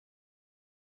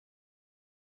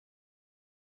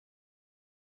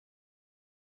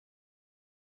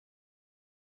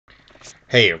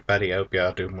Hey everybody, I hope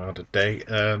y'all doing well today.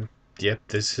 Yep,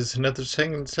 this is another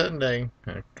Singing Sunday.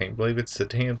 I can't believe it's the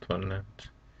 10th one.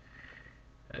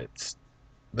 It's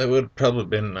that would probably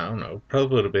been, I don't know,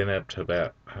 probably would have been up to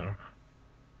about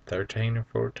 13 or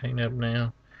 14 up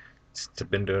now.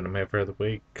 I've been doing them every other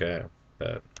week,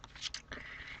 but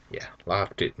yeah,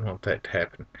 life didn't want that to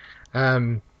happen.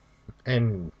 Um,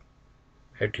 and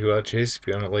after you watch this, if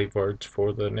you want to leave words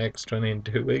for the next one in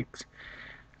 2 weeks,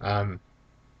 um,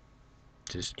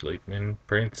 just leave them in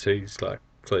parentheses like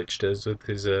Fletch does with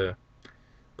his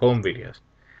poem videos.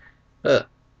 But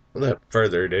without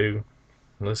further ado,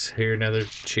 let's hear another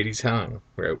shitty song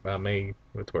wrote by me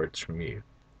with words from you.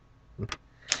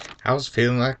 I was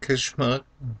feeling like a schmuck,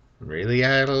 really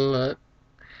out of luck.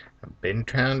 I've been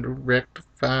trying to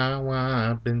rectify why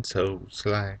I've been so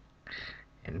slack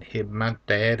and hit my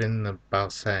dad in the ball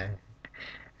sack.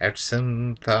 After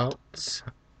some thoughts,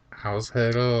 I was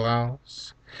at a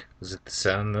loss. Was it the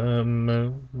sun, the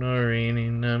moon, or any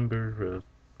number of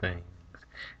things?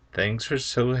 Things were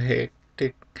so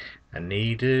hectic, I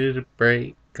needed a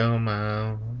break on my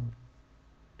own.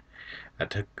 I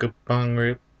took a bong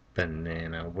rip and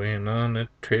then I went on a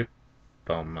trip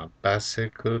on my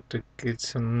bicycle to get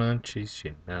some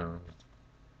munchies.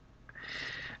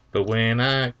 But when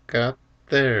I got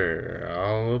there,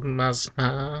 all of my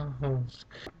smiles,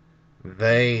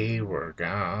 they were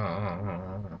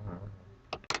gone.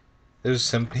 There was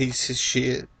some piece of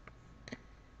shit,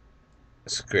 a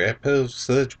scrap of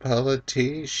such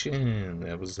politician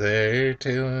that was there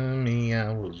telling me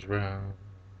I was wrong.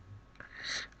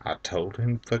 I told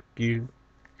him, fuck you,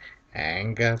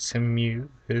 and got some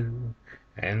yoo-hoo,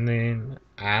 and then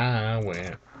I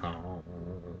went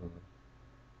home.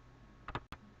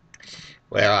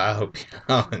 Well, I hope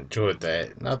y'all enjoyed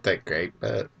that. Not that great,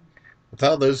 but with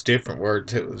all those different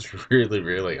words, it was really,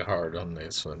 really hard on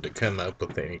this one to come up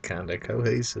with any kind of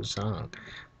cohesive song.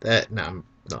 And I'm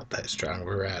not that strong of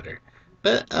a writer.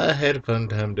 But I had a fun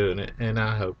time doing it, and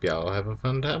I hope y'all have a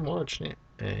fun time watching it.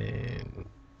 And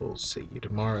we'll see you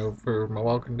tomorrow for my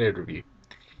Walking Dead review.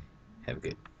 Have a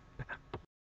good